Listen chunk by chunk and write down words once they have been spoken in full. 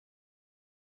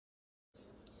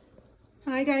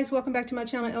Hi guys, welcome back to my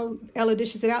channel, Ella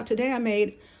Dishes It Out. Today I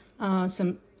made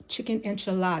some chicken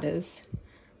enchiladas.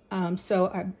 So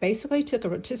I basically took a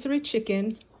rotisserie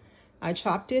chicken, I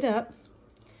chopped it up,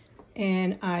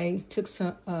 and I took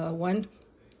some 1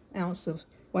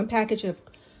 package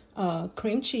of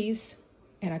cream cheese,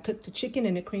 and I cooked the chicken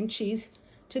and the cream cheese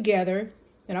together.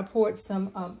 Then I poured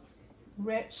some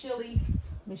red chili.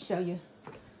 Let me show you.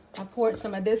 I poured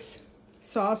some of this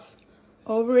sauce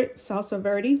over it, salsa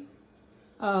verde.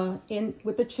 In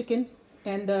with the chicken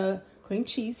and the cream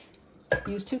cheese.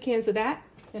 Used 2 cans of that.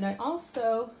 And I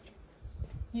also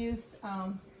used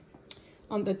on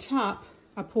the top,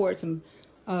 I poured some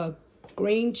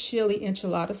green chili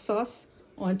enchilada sauce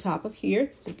on top of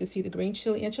here. So you can see the green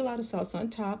chili enchilada sauce on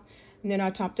top. And then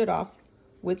I topped it off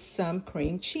with some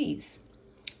cream cheese.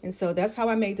 And so that's how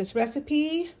I made this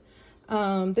recipe.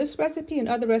 This recipe and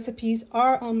other recipes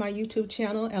are on my YouTube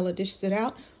channel, Ella Dishes It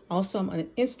Out. Also, I'm on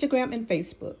Instagram and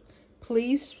Facebook.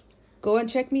 Please go and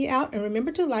check me out. And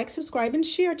remember to like, subscribe, and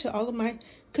share to all of my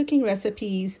cooking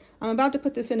recipes. I'm about to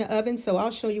put this in the oven, so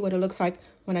I'll show you what it looks like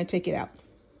when I take it out.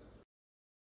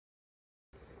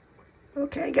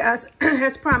 Okay, guys,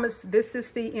 as promised, this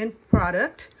is the end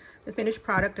product, the finished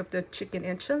product of the chicken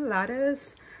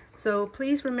enchiladas. So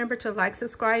please remember to like,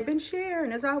 subscribe, and share.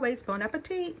 And as always, bon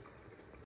appetit.